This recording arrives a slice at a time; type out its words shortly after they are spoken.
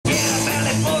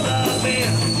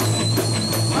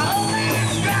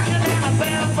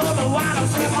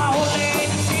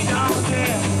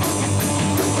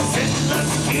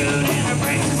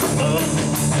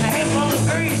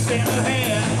in her head.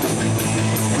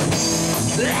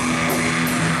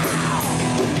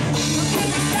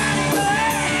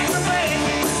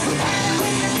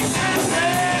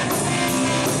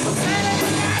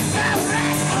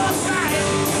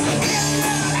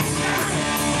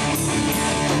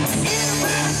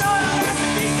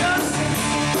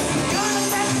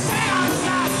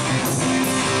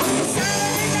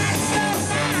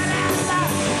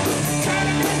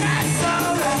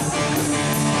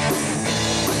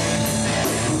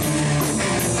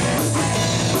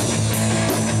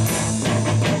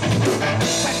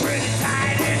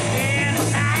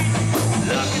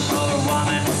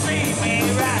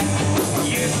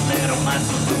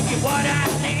 What I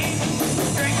need,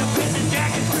 drink a prison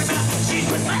jacket, scream out, she's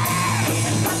with me.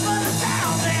 Some of the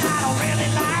sounds that I don't really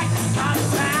like are the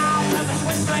sounds of a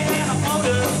switchblade and a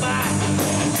motorbike.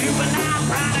 Juvenile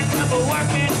product of a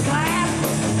working class,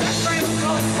 that scream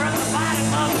close from the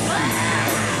bottom of the glass.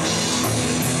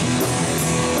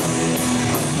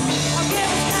 I'll give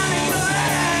it down in your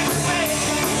legs, baby,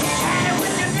 had it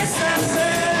with your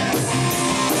disappear.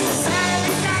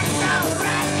 Saturday night's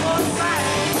alright for the fight.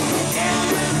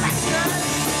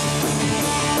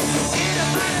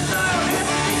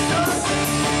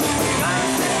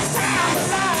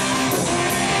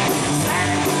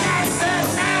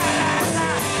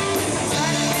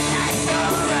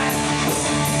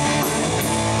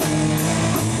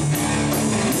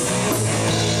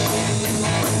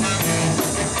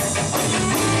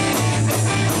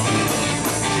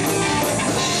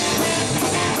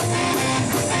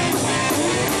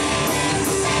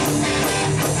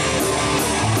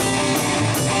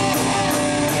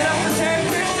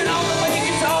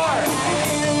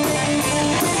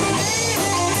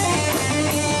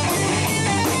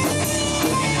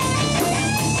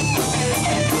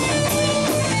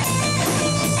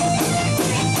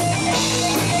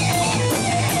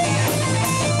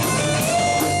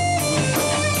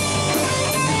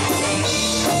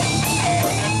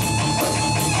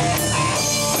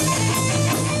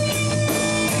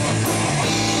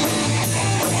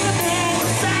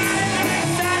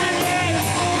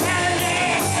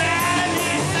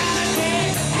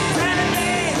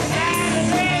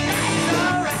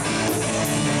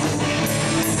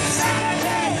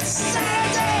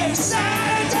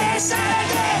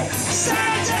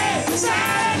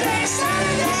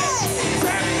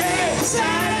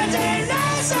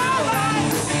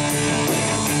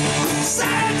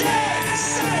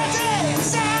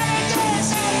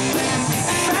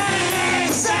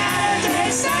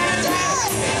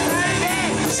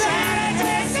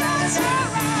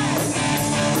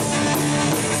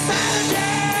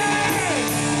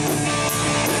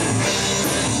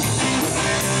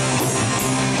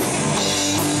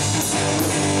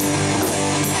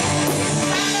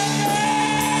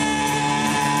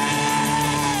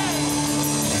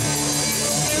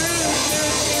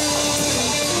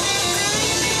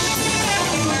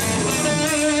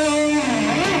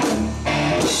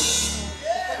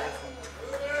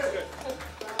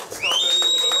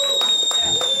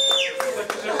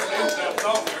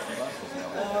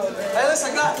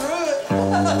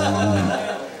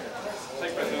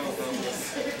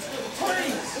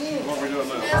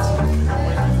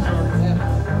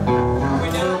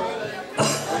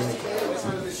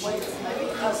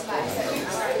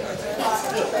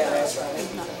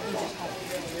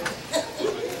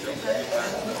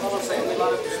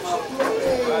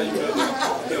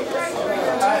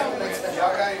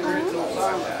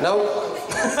 Nope.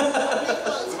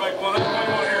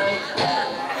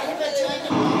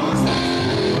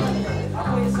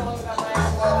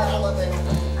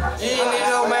 You ain't need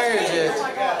no marriage yet.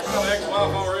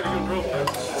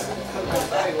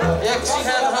 Yeah, 'cause she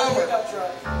had a Hummer.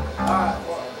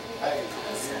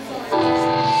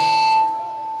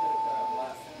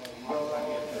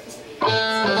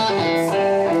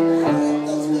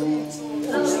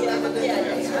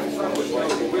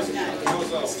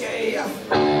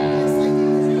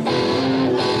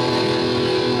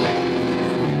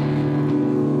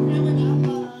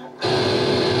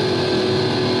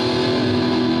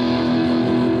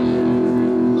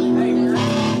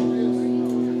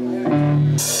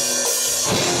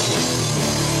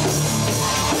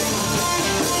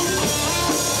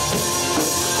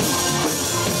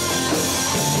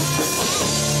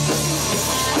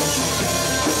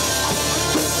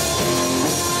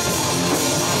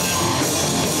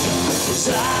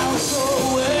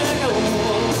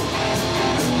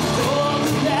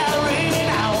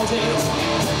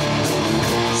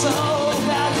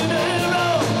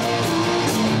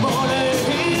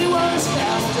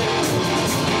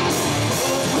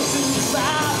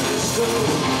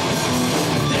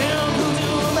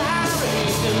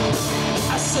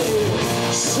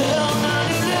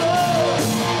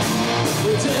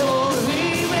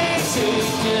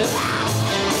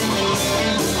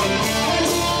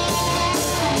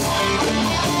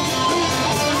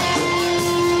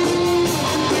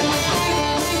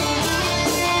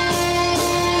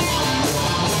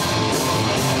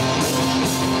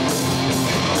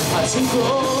 took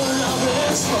all of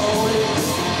this morning.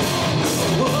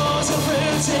 It was a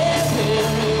pretty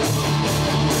period.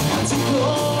 I took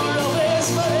all of this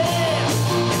money.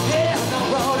 Yeah, and I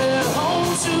brought it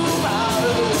home to my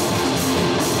room.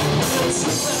 It's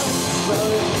a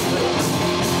running,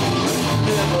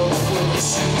 never will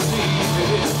she leave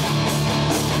it.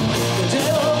 The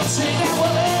devil take that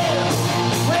woman.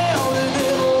 Well, the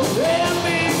devil let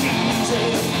me easy.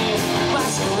 My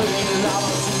surrender,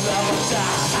 love to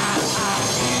die.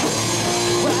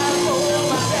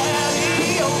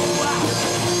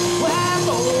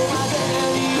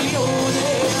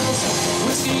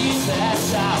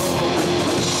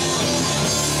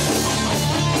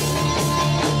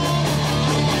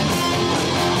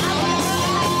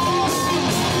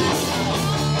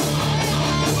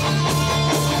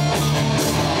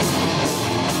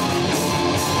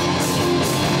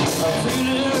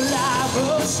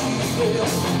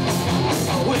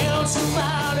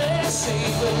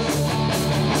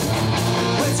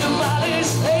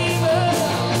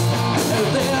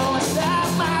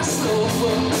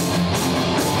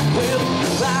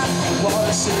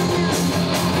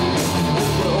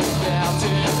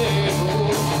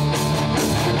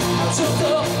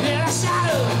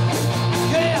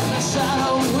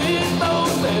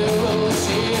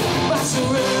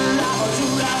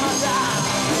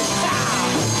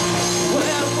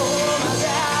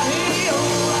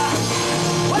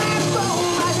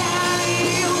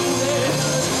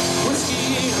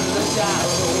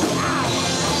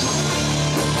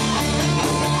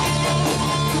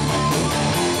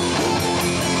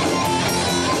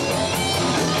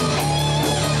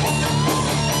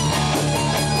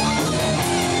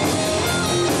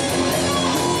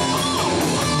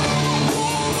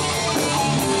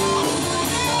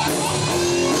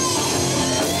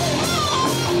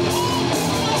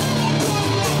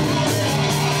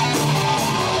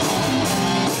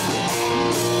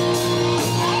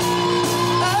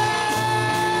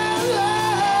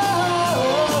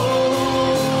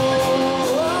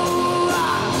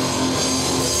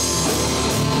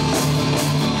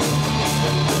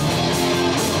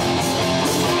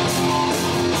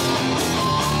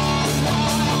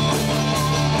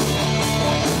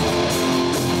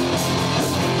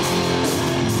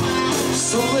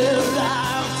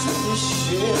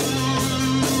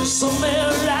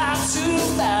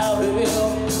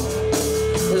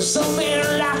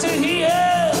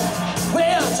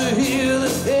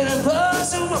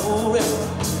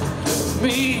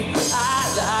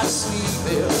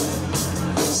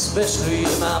 Especially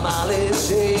in my mileage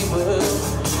chamber.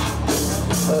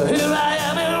 Here I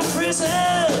am in prison.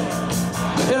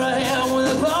 Here I am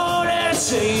with a ball and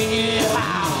chain. Yeah,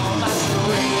 how am I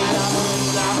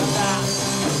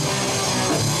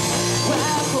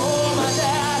why for my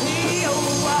daddy, oh,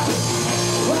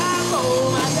 why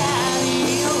for my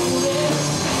daddy, oh,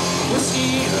 yeah. Whiskey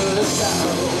in the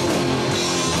town.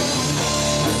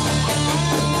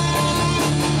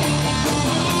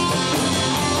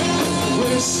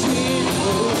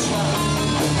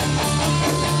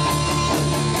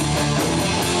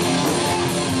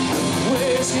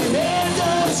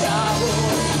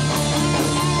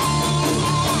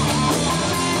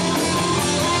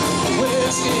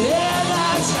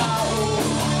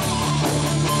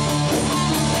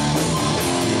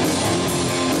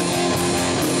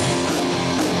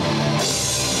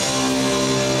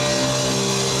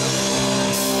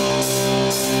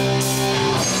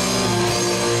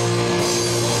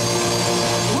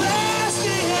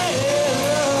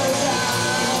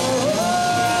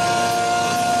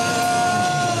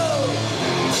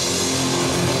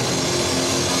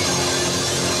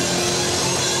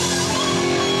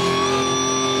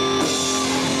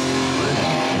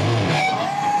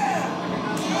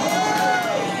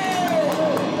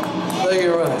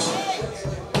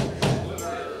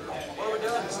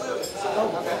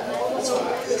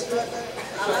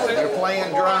 They're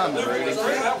playing drums, Rudy.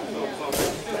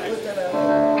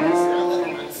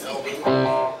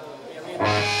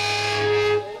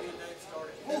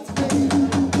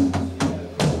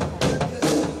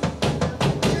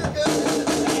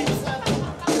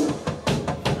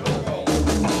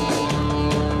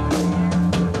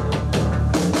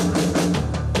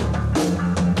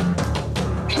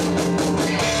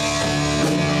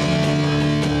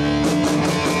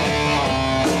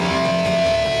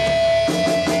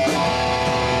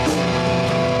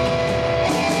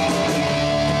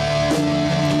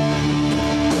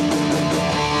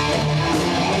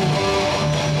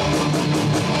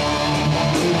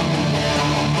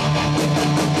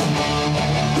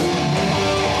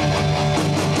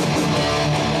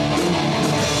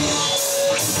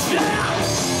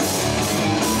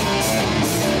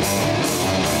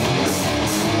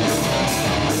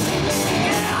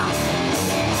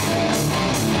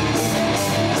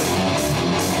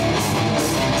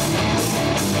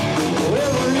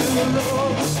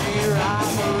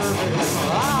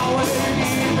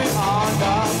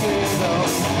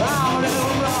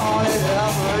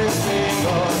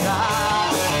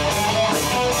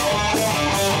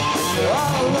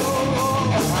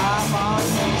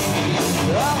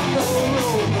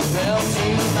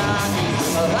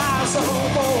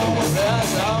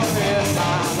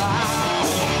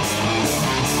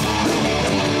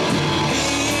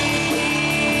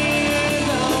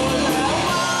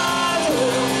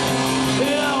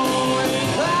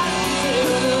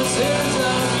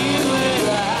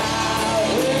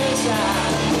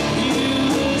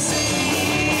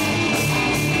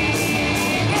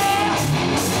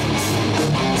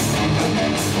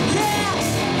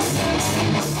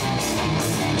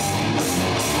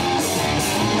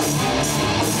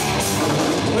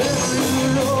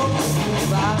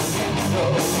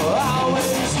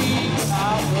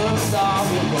 stop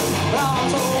it, but I'm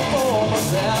so full of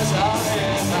pleasure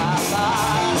in my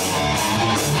life.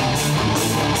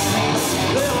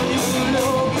 Then you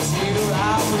look and see the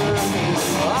right word,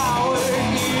 I would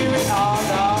give it all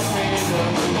dark reason.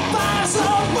 Find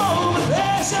some full of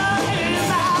pleasure in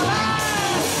my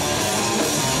life.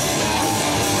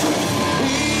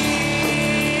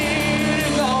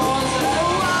 Here goes that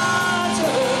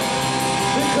water,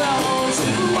 it comes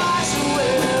to wash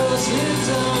away the sins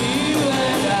of you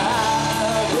and I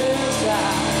this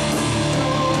time.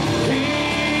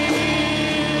 Here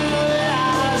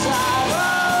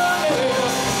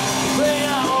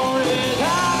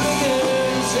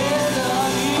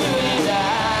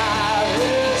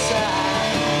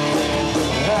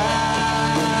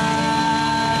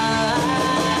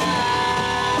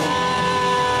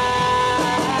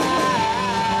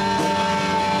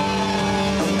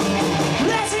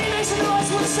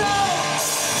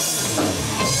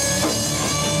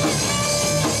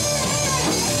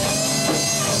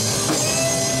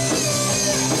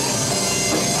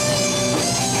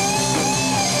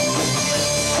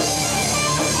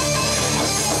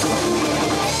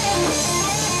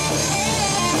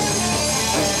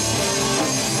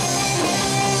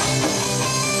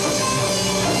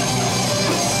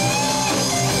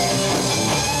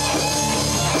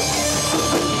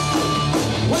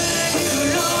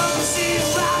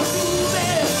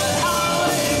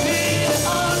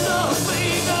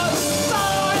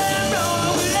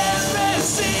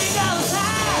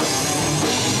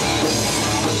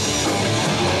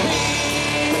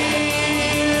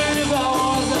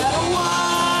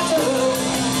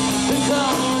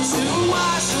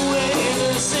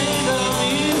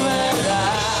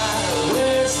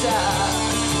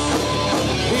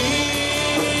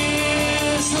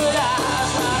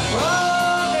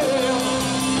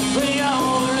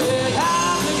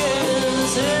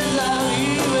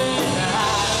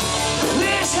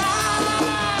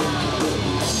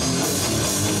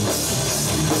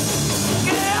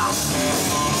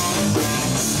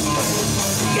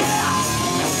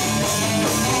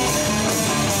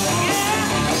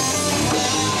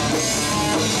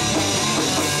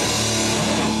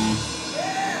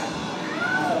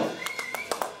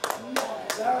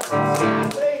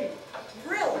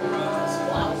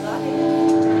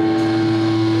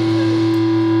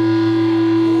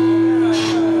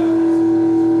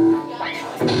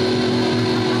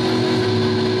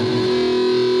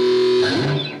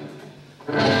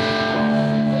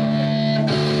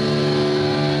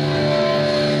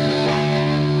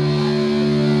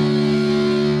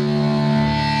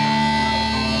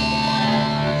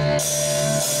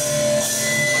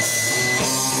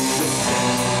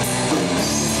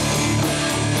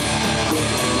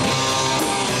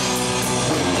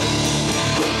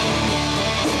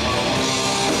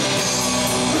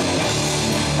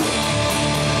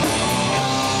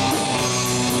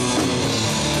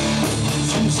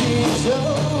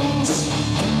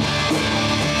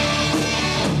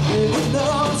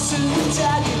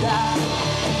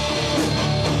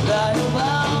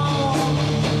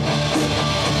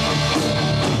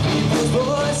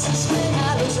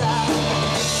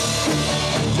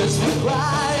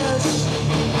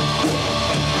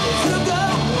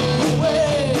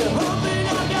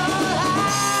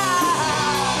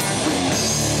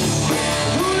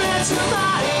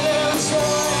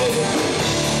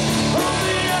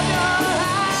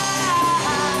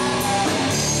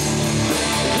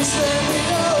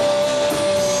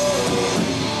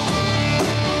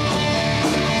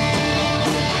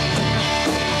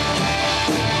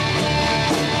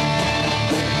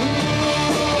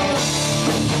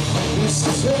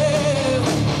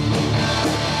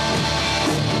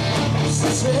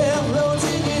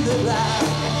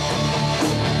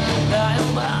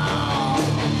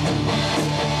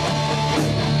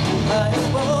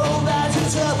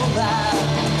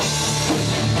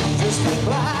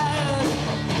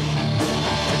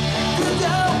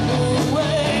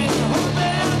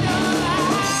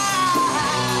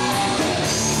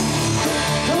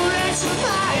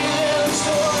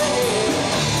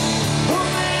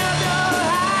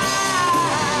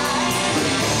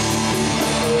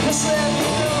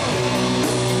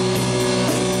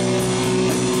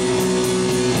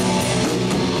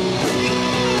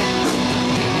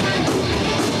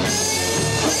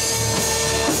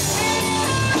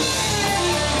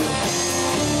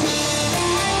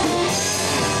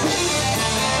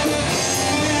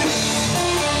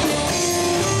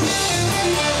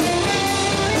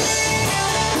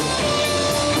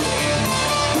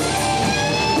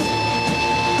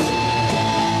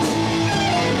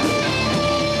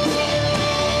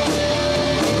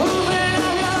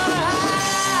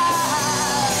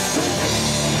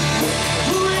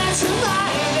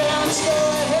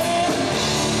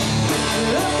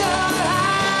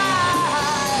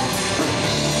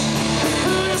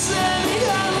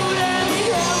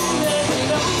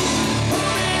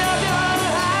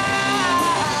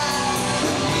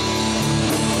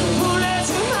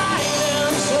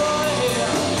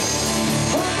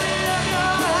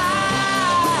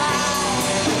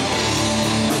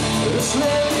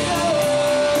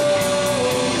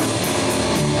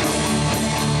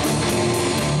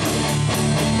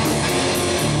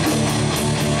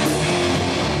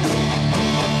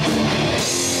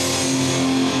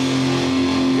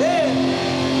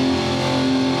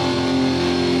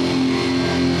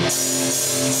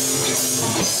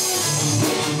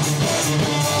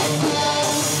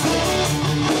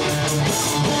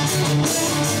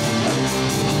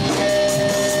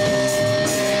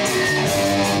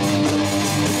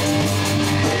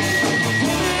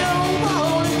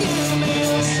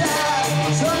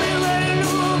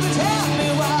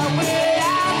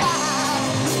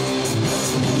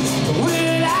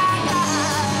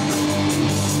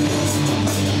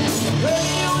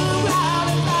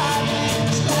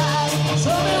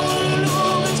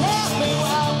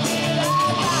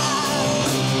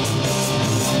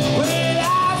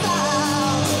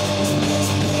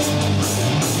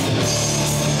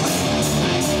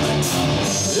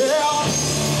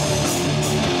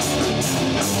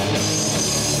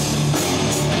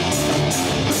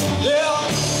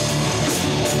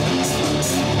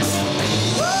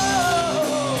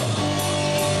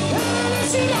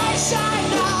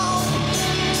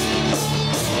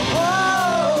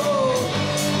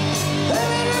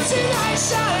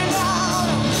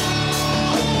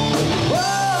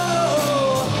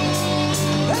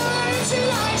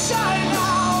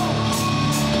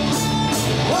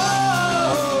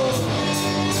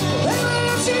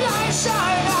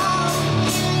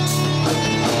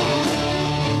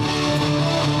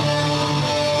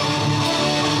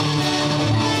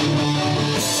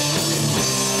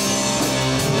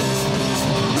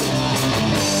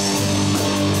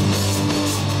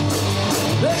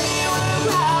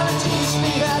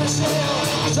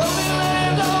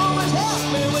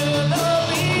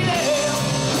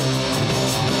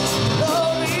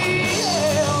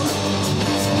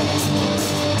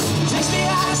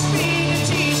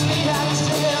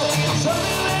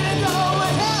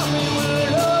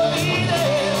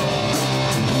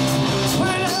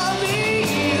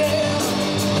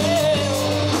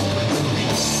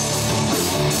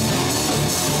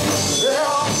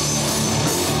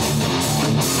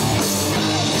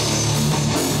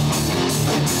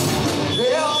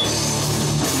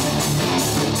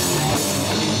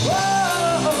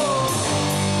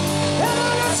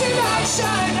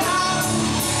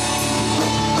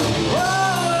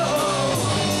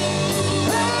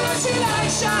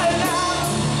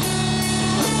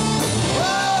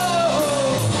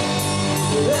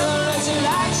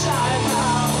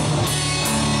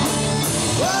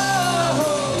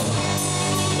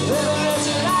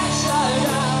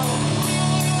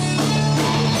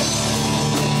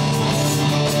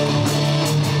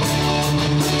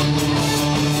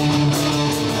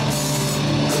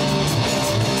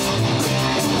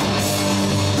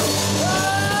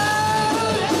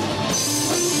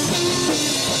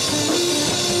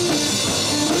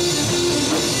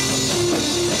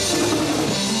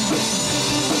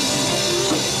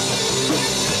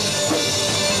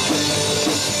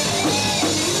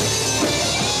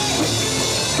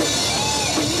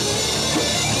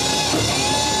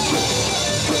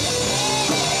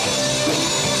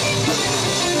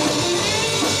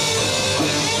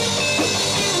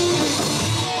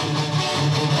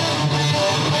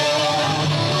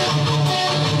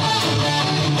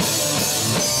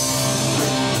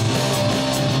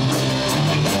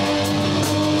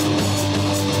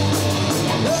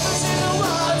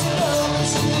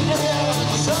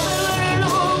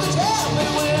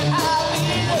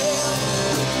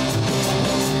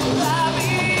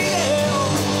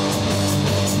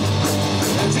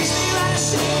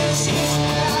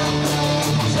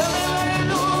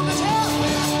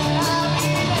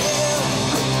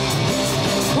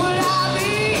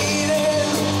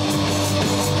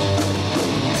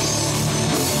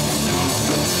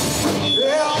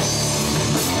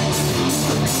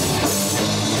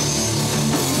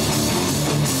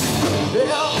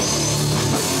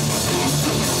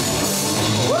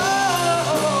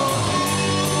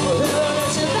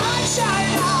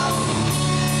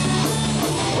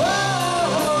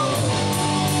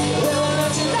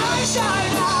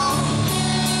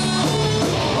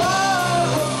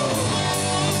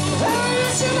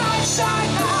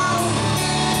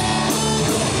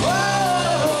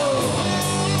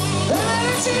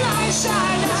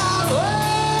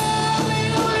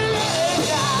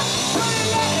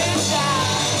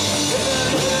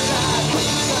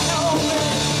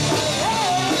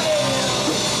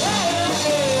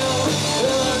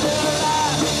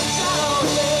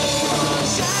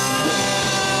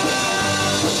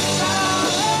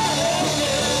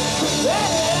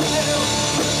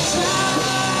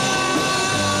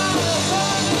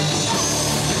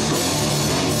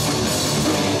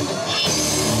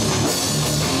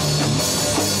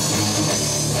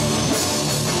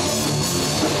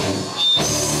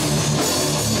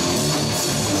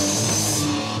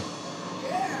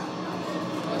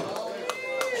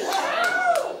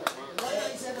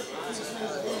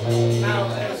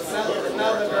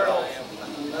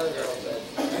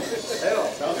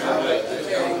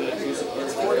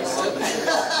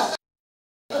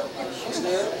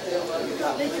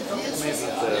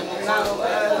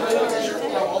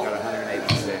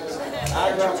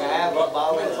I drunk a half a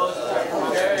bottle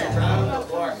of Jerry Brown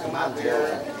before I come out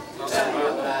here.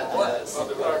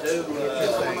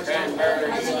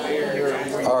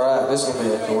 All right, this will be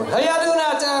a good one. How y'all doing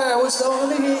out there? WoodStone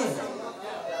Deli?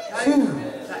 Phew.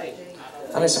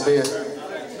 I need some beer.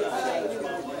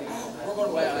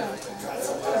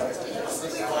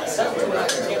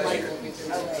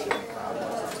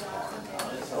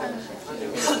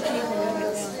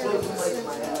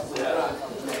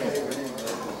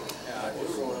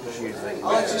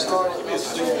 I'll let you start it.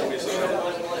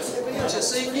 Just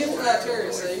see, you can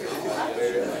criteria, see. You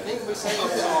can be saying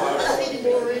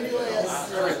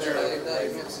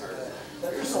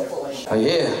oh,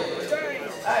 yeah.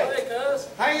 Hey,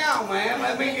 hang on, man.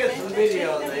 Let me get some video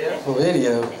of this. A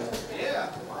video. Yeah.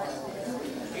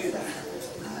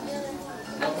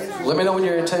 Let me know when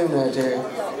you're in tune there, Terry.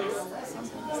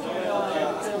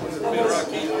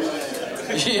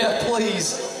 Yeah,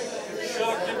 please.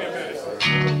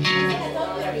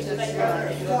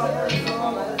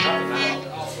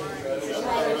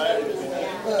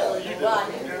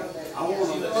 I want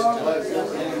to plug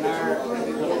something in there, a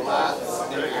little light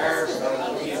in the air so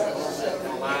that you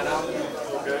can light on it.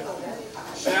 Okay.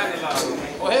 Shine it on.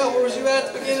 Well, where was you at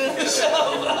the beginning of the show?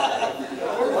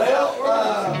 Well,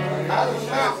 I was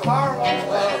Mount Carmel,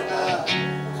 and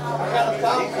I got a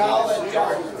phone call that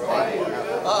George was playing.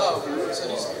 Oh, so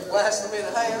he's blasting me in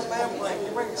the hands, man. Like,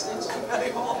 you bring the sticks to me.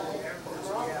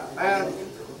 And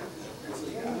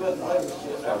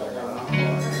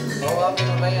Oh, I've been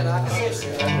a man. I can see.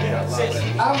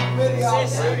 I'm a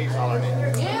videographer.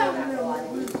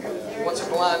 Once you're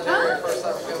blind, Terry, first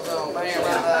time it comes on, bam, right in the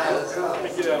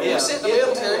eyes. You sit in the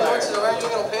middle, Terry. Once you're around, you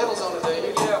got no pedals on it, do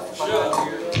you? Yeah, for sure.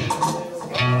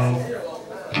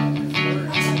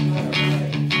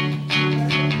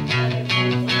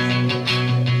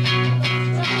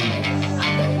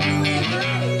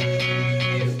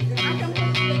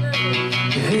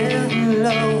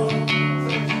 Hello,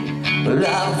 well,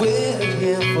 I'm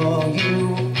waiting for you.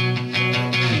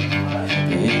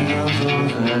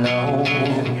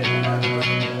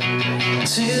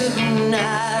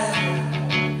 Tonight,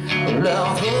 well,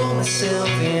 I'll throw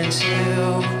myself into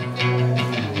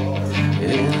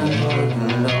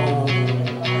alone.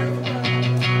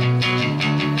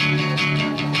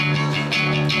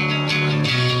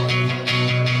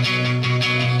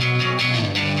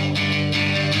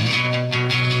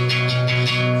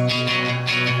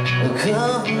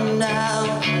 Come now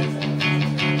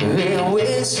and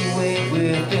waste away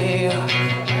with me.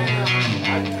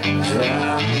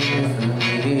 Drive me from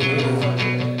here.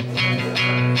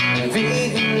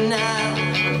 Even now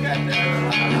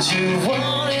that you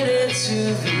wanted it to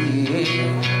be,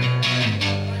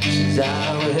 since I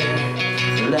will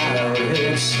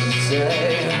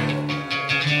say.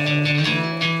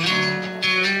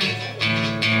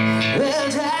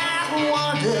 And I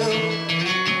wonder,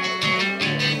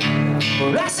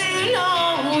 well, I say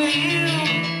along with you,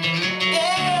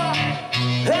 yeah.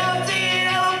 Everything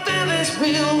I'll feel is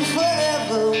real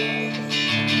forever.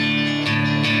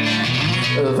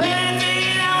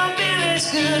 Everything I'll feel is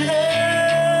good, yeah.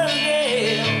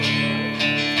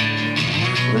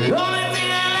 The only thing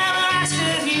I'll ever ask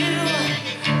of you,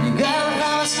 you gotta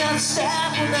promise not to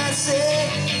stop when I say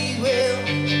you will.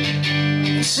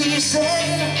 So you say.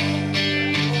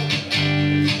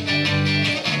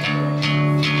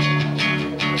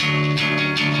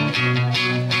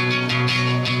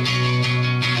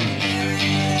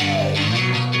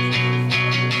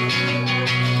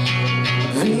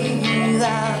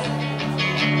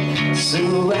 So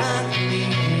I can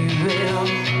leave you in.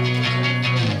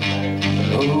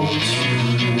 Oh,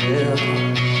 you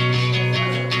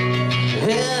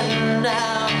and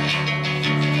now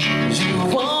you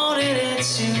wanted it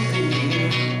to be.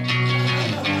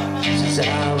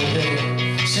 out of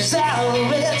it, she's out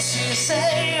of it, she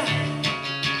say.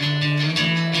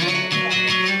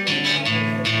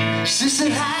 She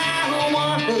said, I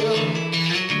wonder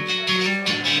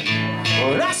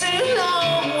when I sit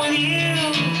alone with you.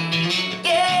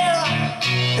 Yeah,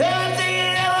 everything you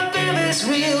ever been is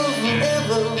real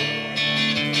forever.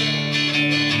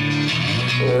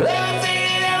 Everything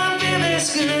you ever been is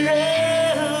good. Yeah.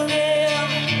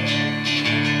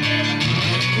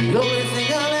 The only thing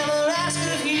I'll ever ask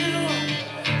of you,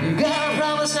 you gotta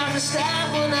promise not to stop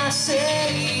when I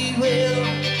say you will.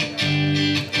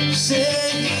 Say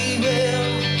you will.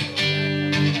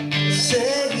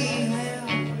 Say you will.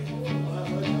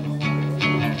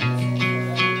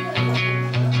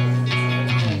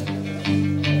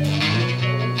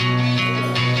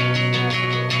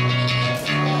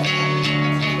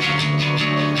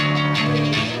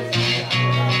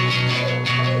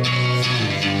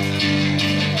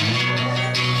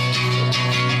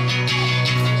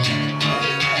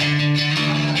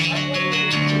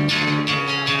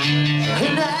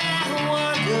 And I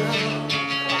wonder,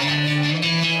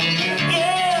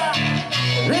 yeah,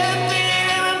 everything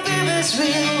ever been is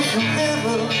real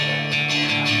forever.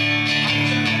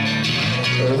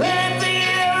 Everything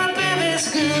ever been is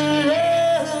good,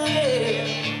 oh, yeah.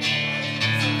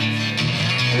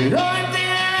 The only thing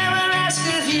I ever ask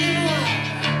of you,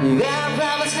 you gotta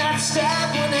promise not to stop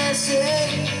when I say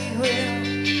you will.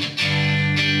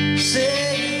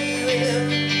 Say you will.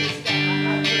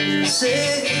 Say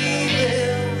you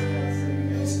will.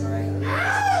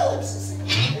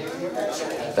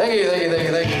 Thank you, thank you, thank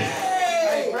you, thank you.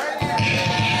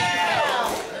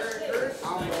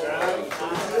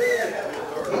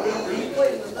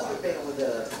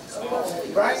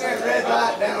 Bring that red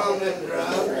light down on this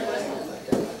drum.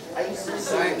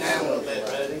 Sing down a little bit,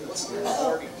 ready?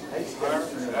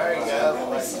 There you go.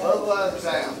 Little other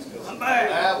sound.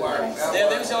 That works. Yeah,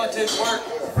 them only two work.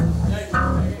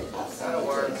 That'll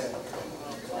work.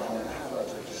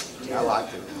 I like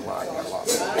it. I like it a lot.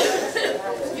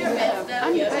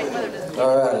 I'm debating whether to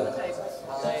All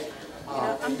right.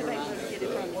 I'm debating whether to get it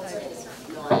from the table.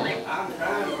 I'm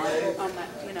trying to. On that,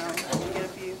 get a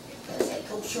few.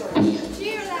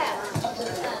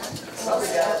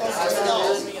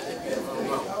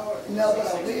 No, but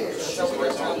I wish.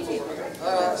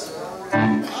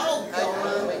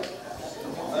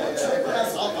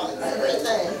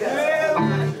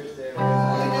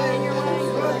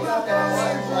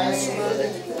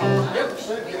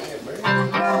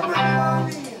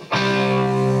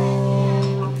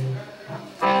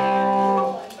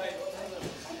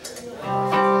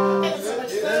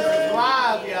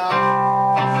 Live, y'all.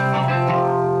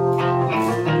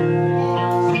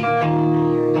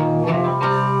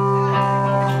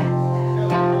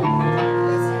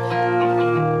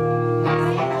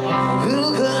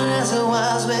 Little gun as a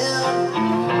wise man,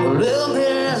 a little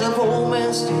man as a poor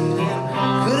man stealing.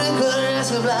 Couldn't cut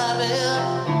as a blind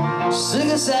man, sick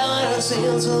and sour and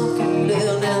sense of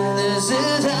feeling. And this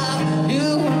is how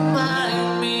you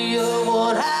remind me of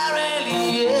what I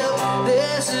really am.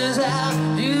 This is how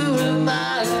you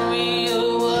remind me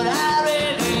of what I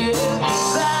really am. I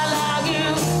like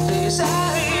you, say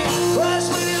sorry, was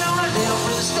waiting on a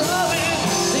different story.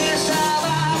 This time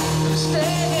I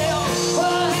stay here.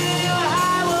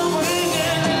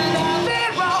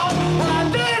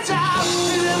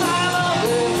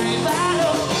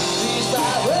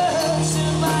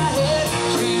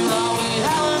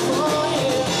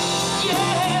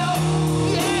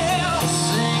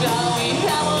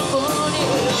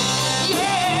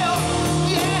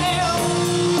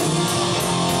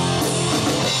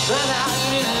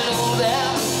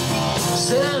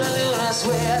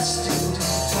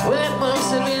 Well, it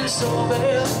must have been so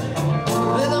bad.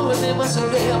 Living with it must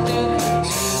have helped you.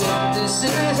 This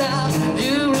is how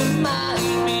you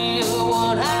remind me of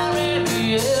what I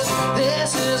really am.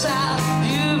 This is how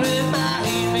you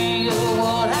remind me of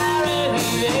what I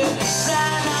really am.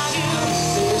 Right now you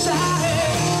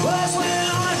decided was when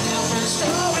on a different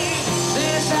story.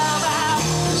 This time I'm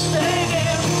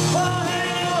mistaken. Oh,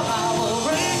 hey, your heart will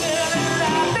break it. And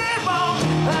I've been wrong.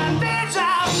 I've been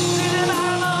down to the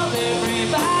bottom of every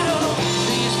battle.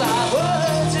 These 5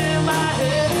 words in my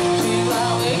head, keep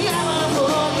on we haven't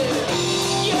forget.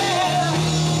 Yeah,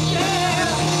 yeah,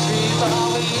 keep on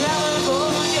we haven't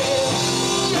forget.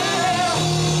 Yeah,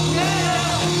 yeah,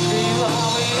 keep on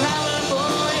we haven't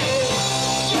forget.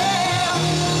 Yeah,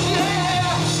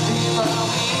 yeah, keep on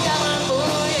we haven't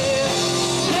forget.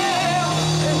 Yeah,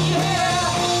 yeah.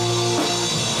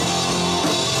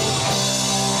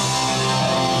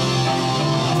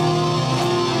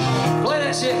 Play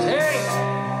that shit, Terry.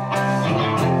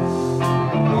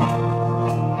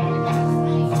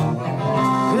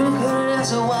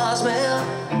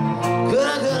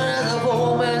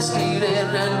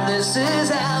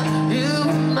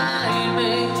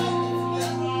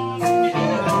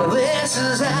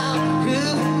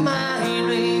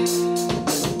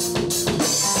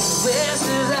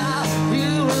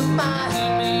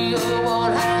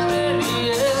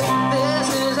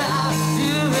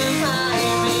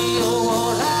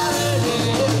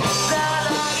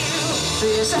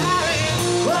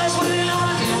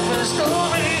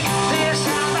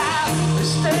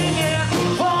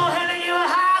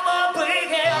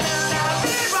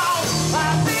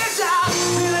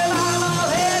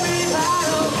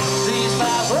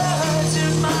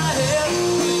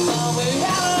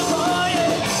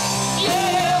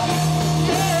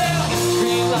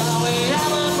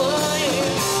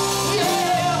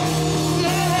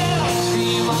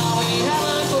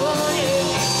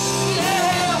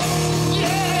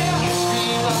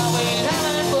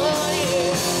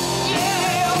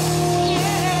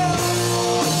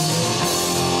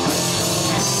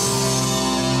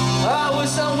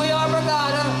 WoodStone, we are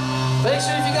Borgatta. Make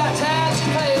sure if you got tags,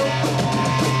 you pay them.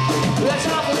 We got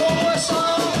time for one more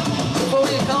song before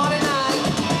we call it a night.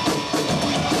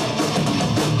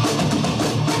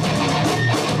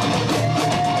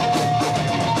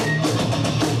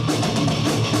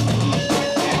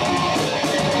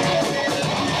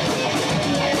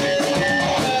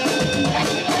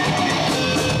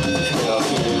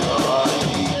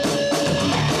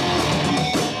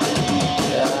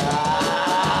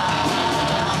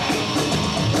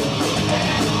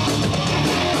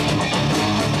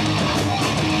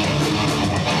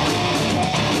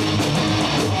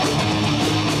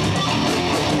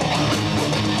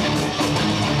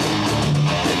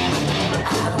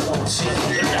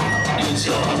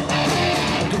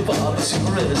 To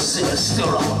resist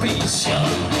your ambition,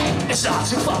 it's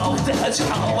not your fault that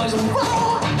you're always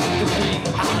wrong. The thing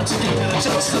hard to do to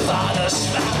justify the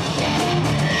slap.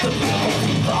 The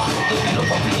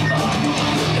beautiful people,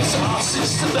 it's all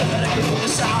systematic,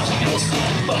 it's all against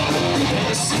people. You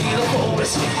can't see the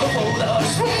forest, the whole of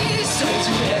trees. Say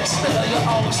to expel your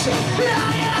own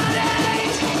annihilate.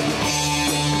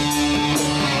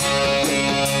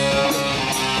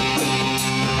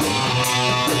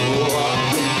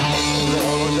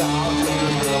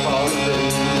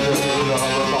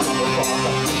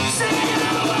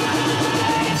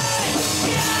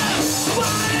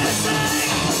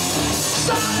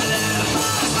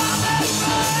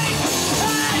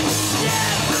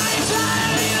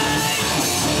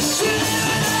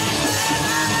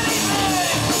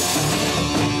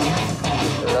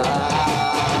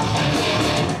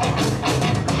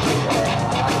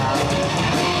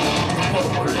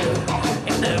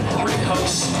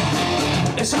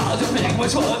 It's hard to pick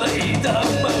which one to eat the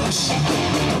most.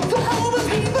 The whole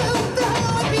people,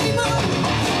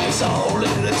 it's all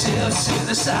in the chips in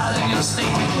the side of your sleeve.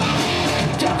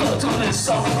 Capital to this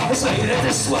song, it's made it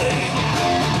this way.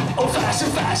 Old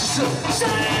fashioned fashion, say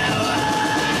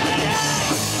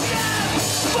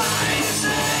what do you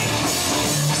say?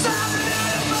 Stop it,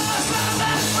 stop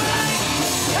that break.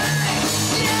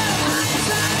 Hey, yeah, I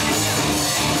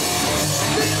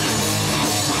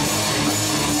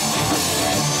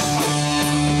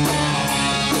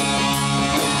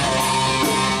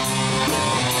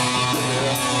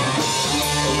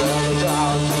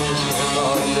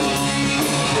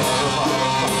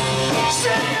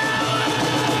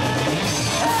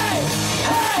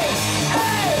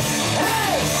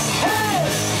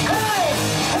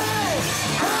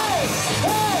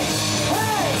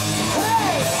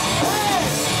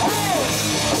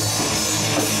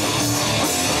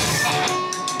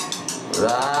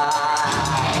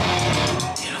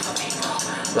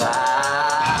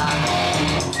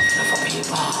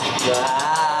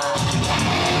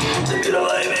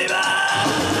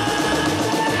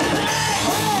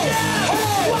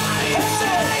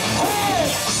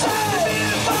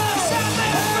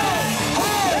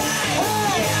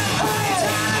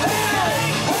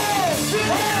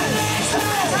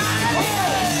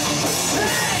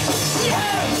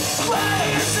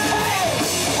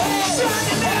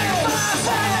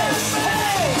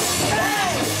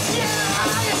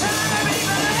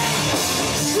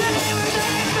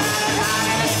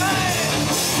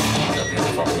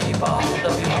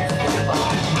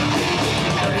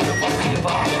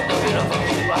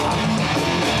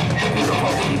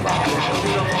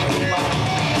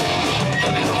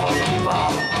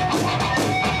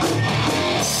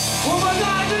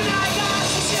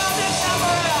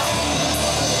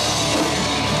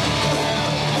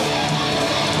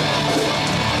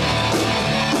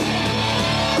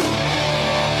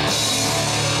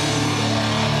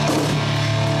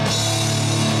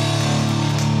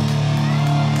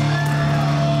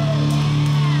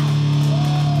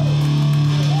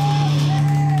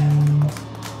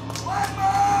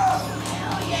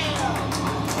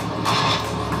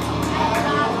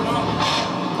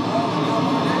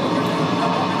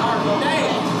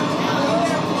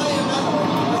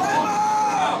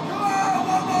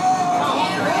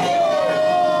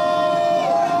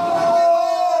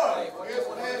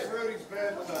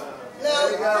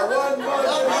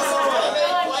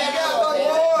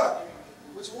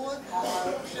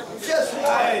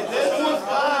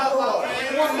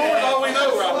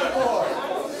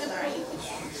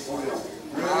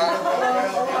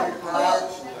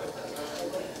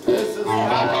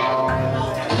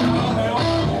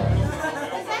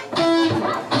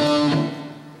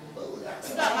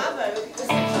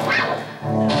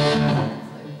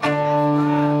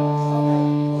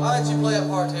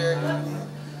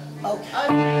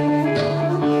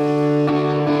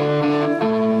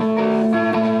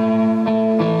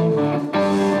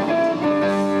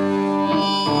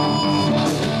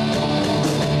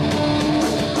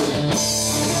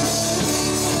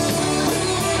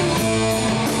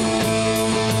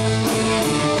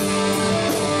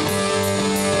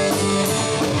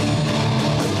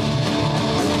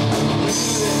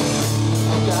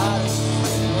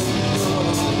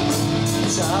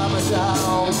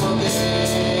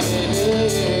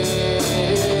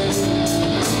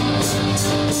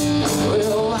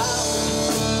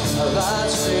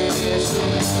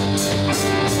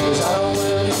 'cause I don't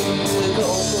really need the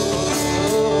comfort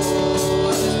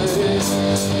of this bed.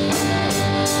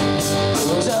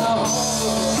 'Cause I'm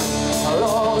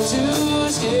long too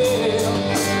scared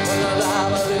when I'm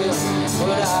live,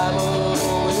 when I'm away.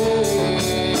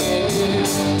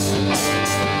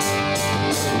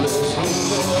 Let's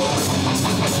move on.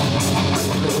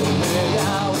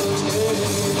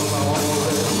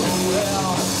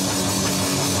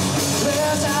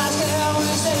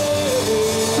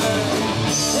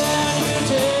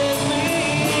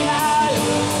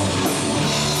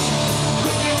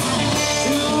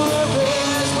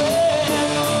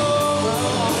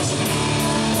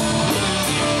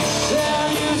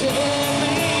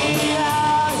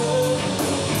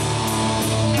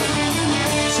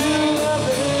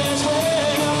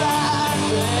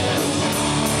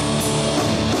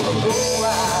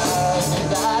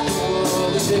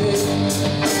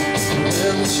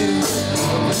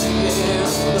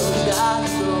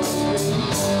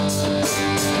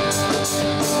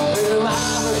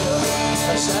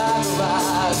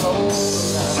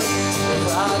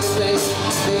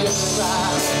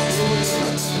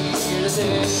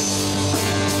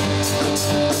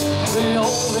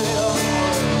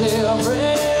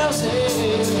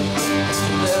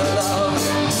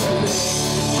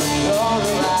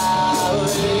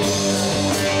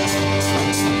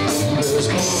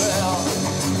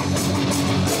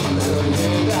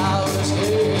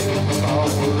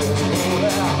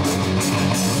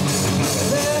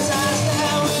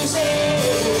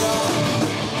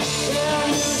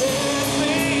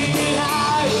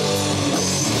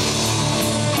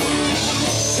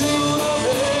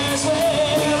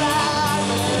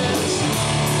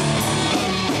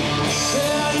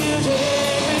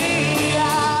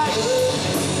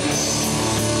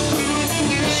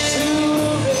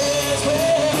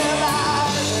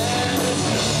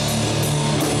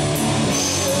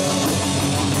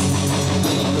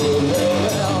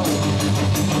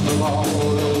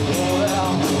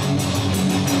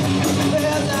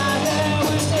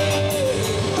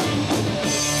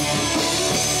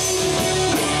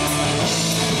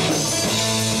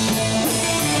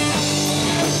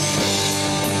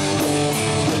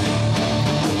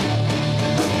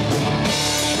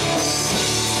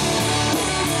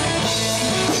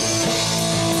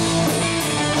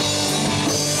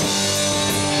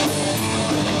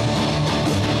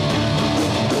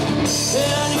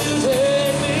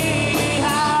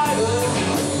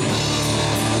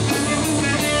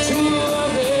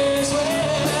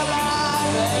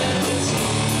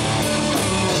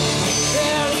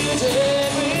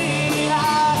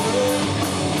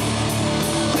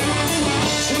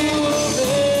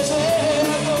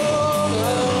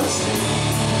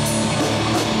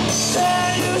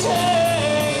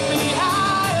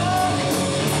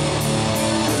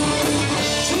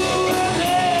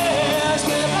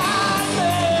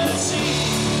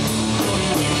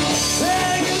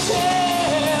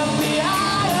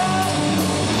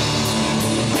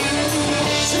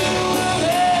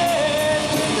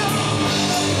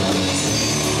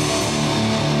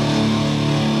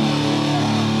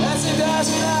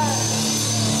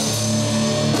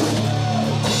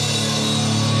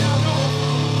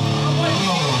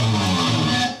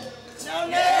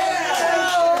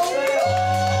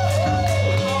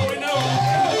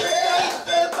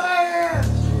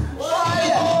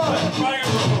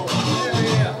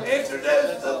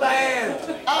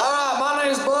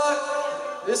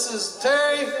 This is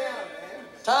Terry,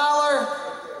 Tyler,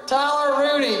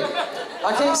 Rudy.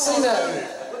 I can't see nothing.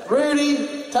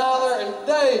 Rudy, Tyler, and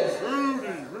Dave.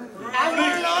 I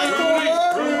want an encore.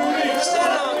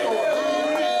 Stand encore.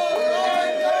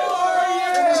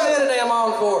 Stand a damn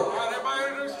encore.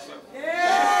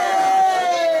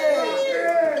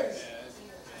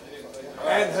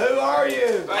 And who are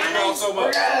you? Thank you all so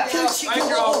much. Thank Thank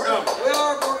you all for coming. We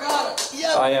are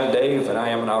Borgatta. I am Dave, and I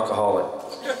am an alcoholic.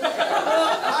 Dave,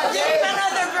 I know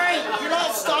they're great. You're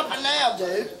not stopping now,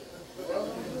 dude.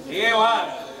 He ain't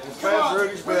lying. Past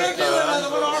Rudy's We're gonna do another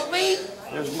bedtime. one, aren't we?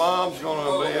 His mom's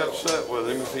gonna be upset with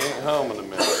him if he ain't home in a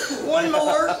minute. One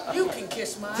more. You can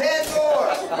kiss mine. 10 more.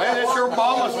 Man, it's your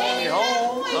mama's when you're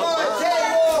home. 10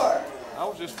 more. I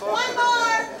was just fucking. One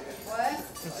more.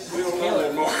 We don't know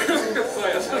anymore.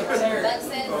 That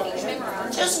said, he's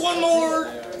memorized. Just one more.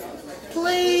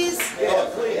 Please.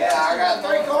 Yeah, I got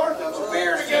 3 quarters of a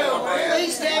beer to go, man.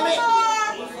 Please, damn it.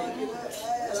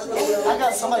 I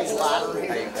got somebody's lighter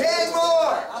here. 10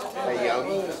 more. Hey,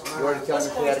 Yogi, you already told me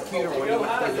if we had a cuter one, you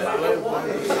wouldn't think about it.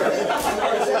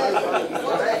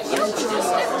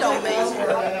 Stepped on me.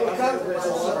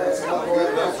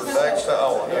 For next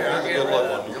hour. Good luck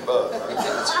on your butt.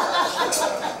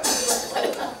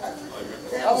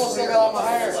 fell out my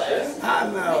hair.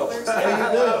 I know.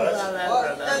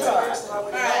 That's all right.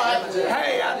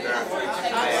 Hey,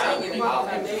 I'm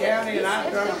off in the county and I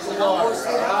drunk some water,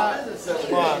 all right?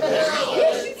 Come on, man.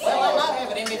 Well, I might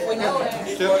have it in me if we know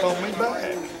it. Step on me back.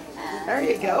 There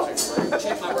you go.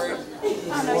 Check my brain.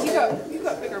 I know, you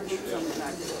got bigger boots on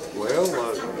tonight. Well,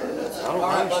 I don't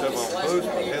mind stepping on boots,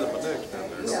 but head of my neck's down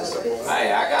there. Hey,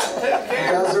 I got 2 Guys,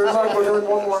 cameras. there's like we're doing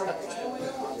one more.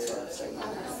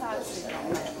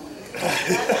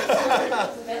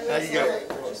 How you go?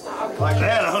 Like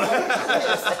that on it.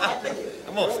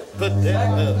 I'm gonna put that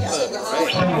up.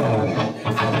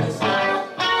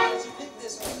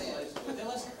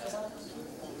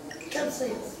 Come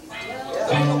see us.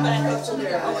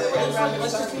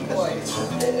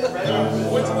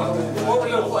 What we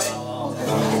gonna play?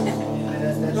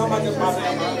 No, my good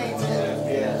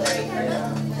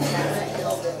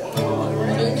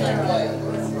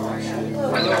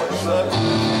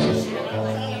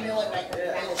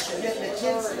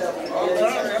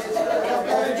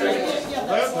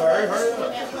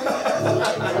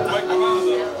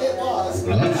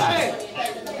Hey!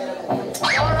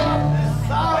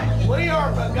 Sorry, we are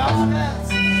Borgatta.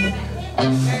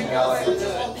 Can't go into it.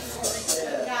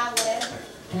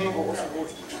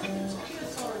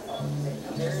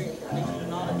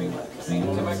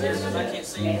 Come back here because I can't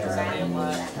see you because I am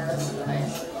live.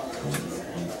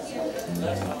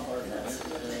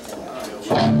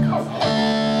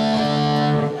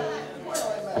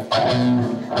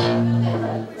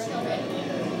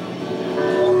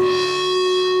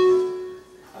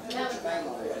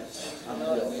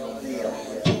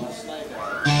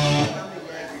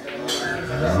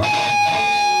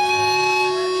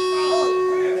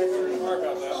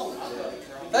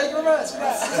 Thank you very much.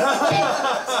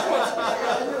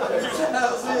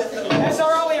 That's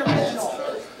our only original.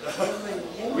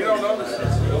 We don't know this.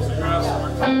 We'll figure out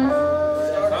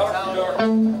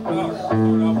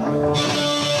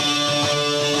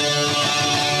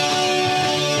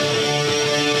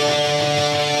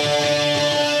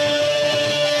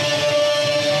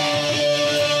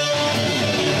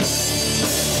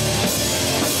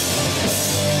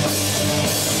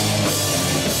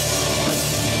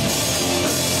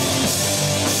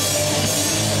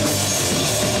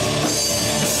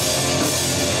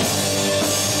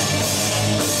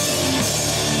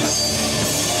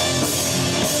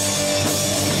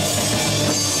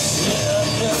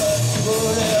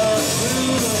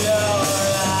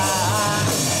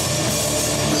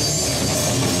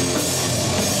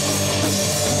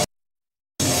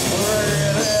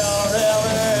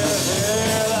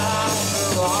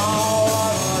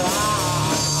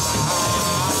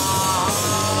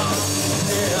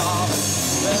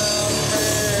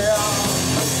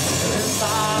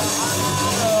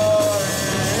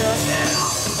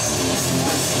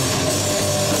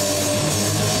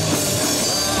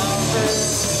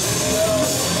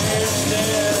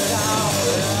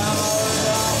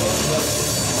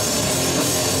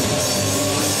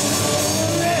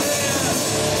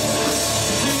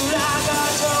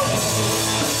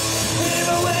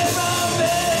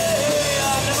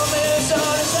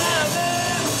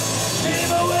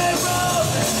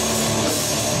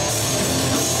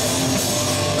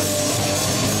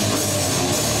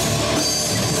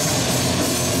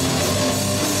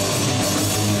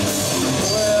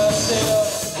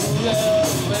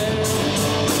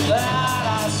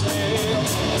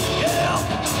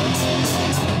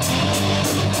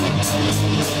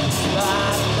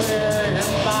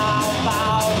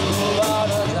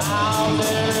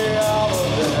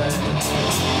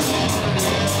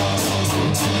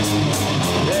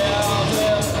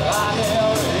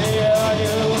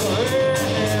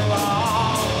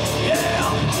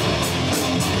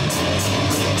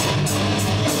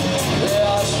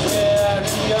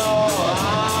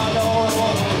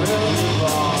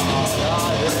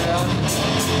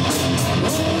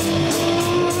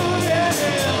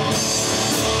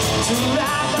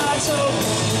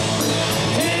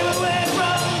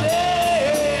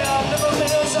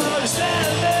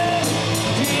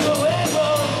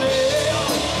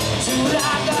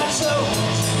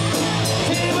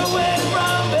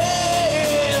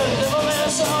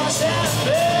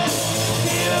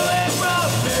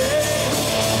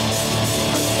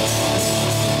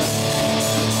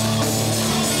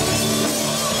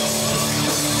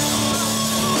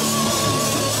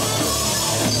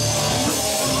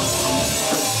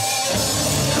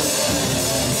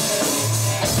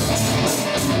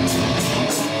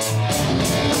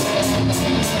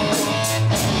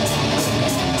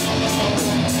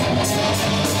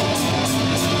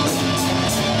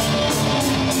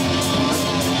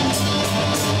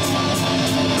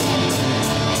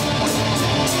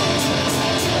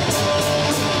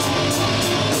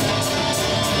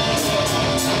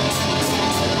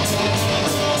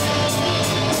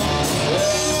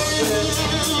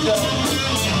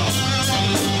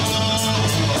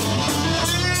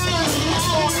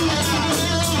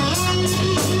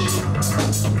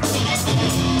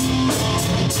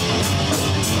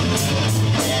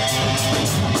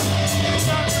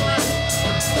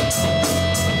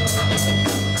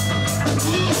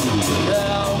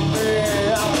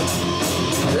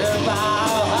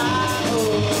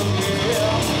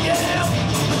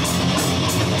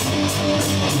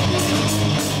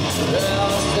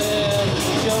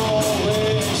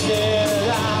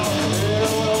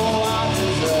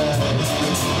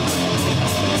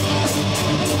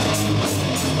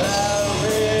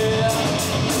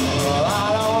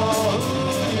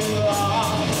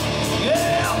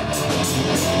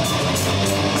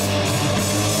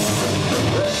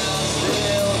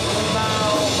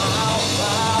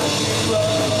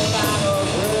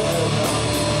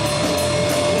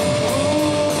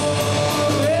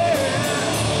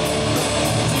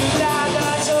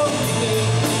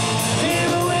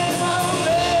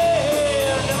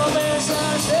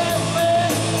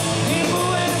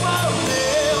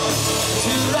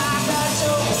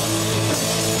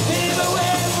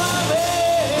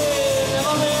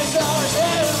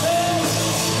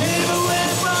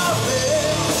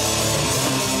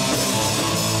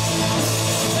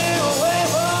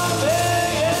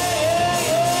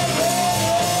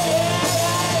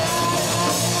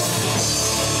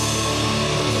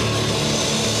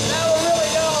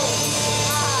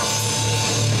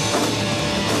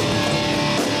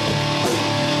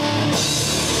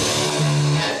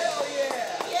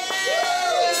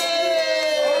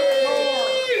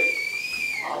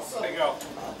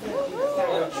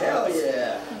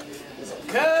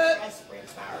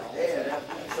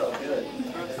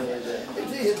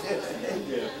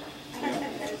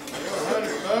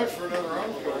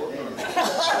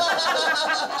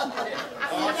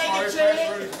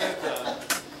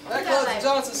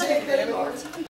sick that